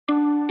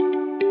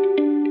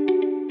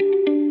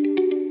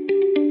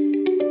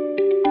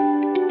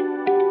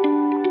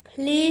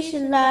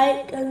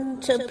like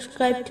and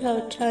subscribe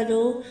to our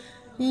channel.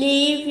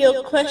 Leave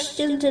your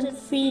questions and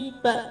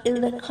feedback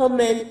in the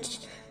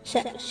comments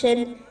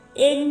section.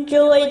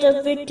 Enjoy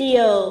the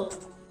video.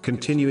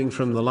 Continuing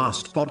from the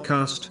last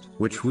podcast,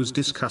 which was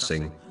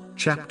discussing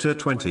chapter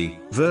 20,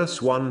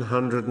 verse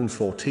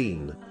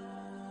 114.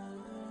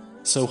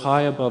 So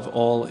high above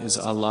all is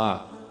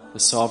Allah, the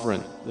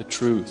Sovereign, the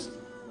Truth.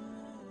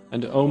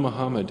 And O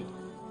Muhammad,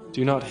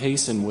 do not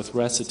hasten with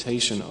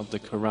recitation of the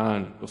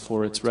Quran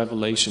before its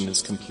revelation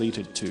is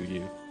completed to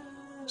you.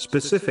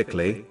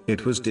 Specifically,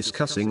 it was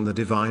discussing the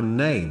divine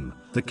name,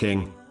 the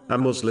King. A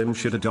Muslim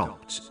should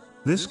adopt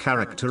this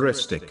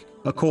characteristic,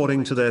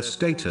 according to their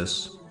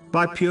status,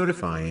 by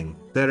purifying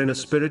their inner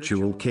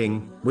spiritual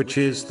king, which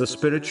is the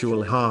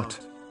spiritual heart,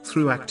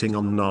 through acting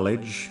on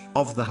knowledge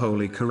of the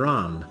Holy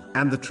Quran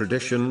and the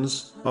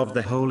traditions of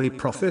the Holy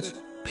Prophet,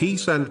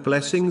 peace and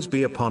blessings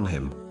be upon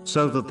him,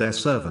 so that their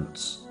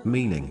servants,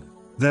 meaning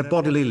their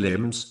bodily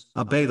limbs,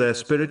 obey their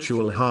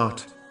spiritual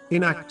heart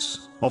in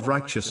acts of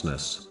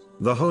righteousness.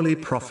 The Holy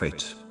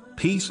Prophet,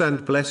 peace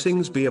and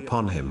blessings be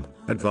upon him,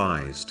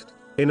 advised,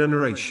 in a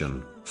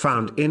narration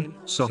found in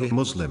Sahih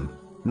Muslim,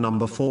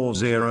 number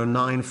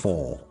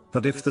 4094,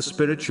 that if the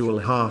spiritual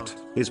heart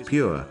is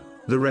pure,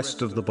 the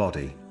rest of the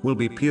body will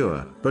be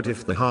pure, but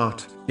if the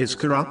heart is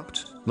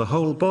corrupt, the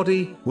whole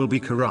body will be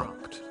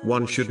corrupt.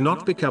 One should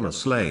not become a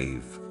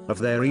slave of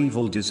their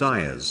evil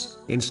desires,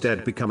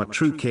 instead become a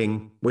true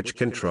king, which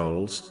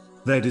controls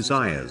their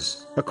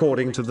desires,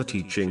 according to the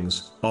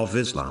teachings of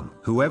Islam.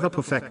 Whoever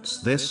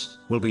perfects this,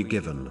 will be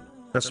given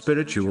a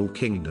spiritual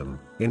kingdom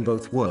in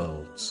both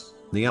worlds,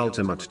 the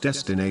ultimate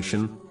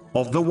destination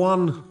of the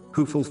one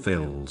who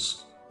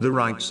fulfills the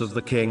rights of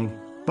the king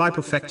by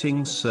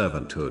perfecting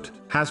servanthood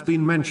has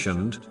been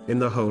mentioned in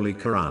the Holy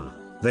Quran.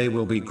 They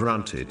will be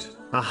granted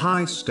a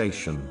high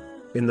station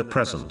in the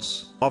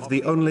presence of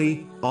the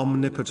only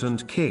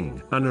omnipotent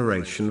king. A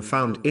narration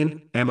found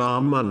in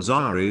Imam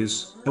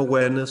Manzari's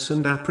Awareness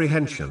and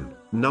Apprehension,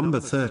 number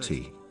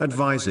 30,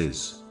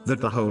 advises that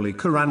the Holy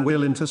Quran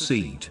will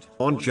intercede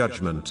on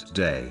Judgment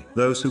Day.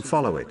 Those who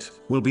follow it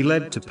will be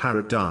led to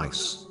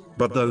paradise,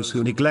 but those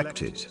who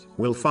neglect it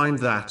will find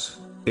that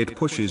it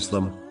pushes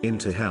them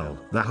into hell.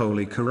 The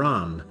Holy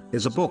Quran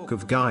is a book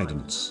of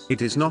guidance.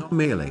 It is not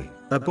merely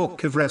a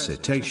book of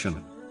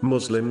recitation.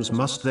 Muslims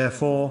must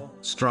therefore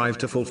strive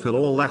to fulfill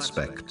all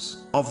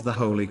aspects of the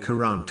Holy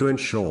Quran to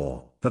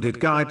ensure that it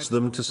guides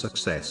them to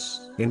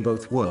success in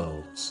both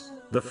worlds.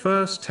 The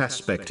first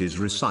aspect is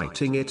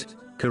reciting it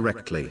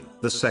correctly.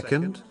 The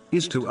second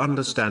is to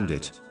understand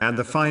it, and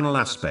the final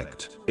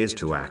aspect is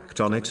to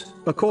act on it,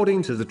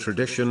 according to the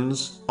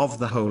traditions of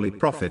the Holy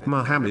Prophet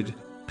Muhammad,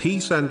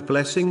 peace and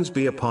blessings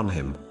be upon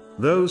him.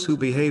 Those who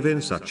behave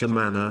in such a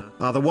manner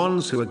are the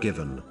ones who are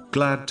given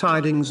glad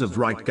tidings of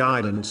right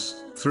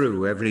guidance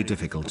through every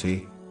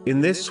difficulty in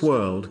this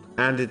world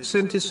and its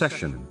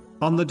intercession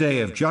on the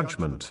day of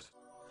judgment.